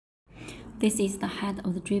This is the head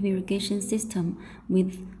of the drip irrigation system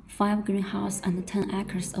with 5 greenhouses and 10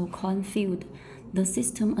 acres of cornfield. The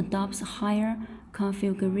system adopts higher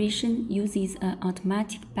configuration, uses an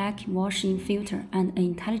automatic backwashing filter, and an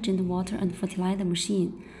intelligent water and fertilizer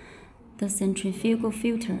machine. The centrifugal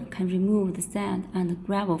filter can remove the sand and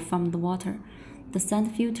gravel from the water. The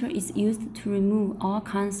sand filter is used to remove all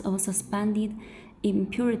kinds of suspended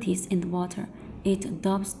impurities in the water. It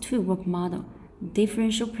adopts two work models: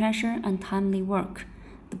 differential pressure and timely work.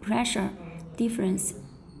 The pressure difference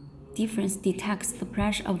detects the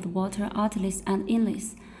pressure of the water outlets and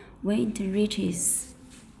inlets. When it reaches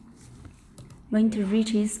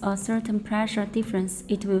a certain pressure difference,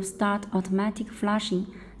 it will start automatic flushing,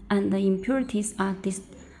 and the impurities are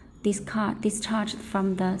discharged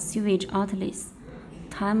from the sewage outlets.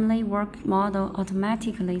 Timely work model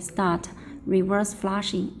automatically start reverse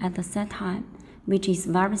flushing at the set time, which is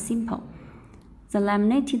very simple. The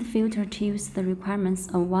laminated filter achieves the requirements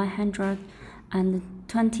of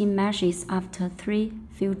 120 meshes after 3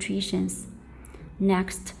 filtrations.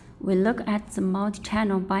 Next, we look at the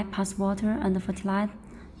multi-channel bypass water and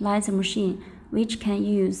fertilizer machine, which can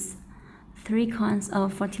use 3 kinds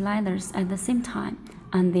of fertilizers at the same time,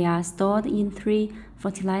 and they are stored in 3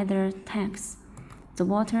 fertilizer tanks. The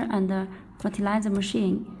water and the fertilizer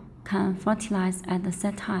machine can fertilize at the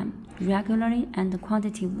set time, regularly and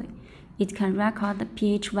quantitatively. It can record the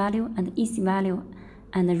pH value and EC value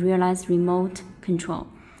and realize remote control.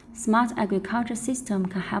 Smart agriculture system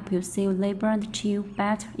can help you save labor and achieve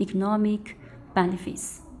better economic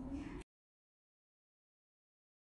benefits.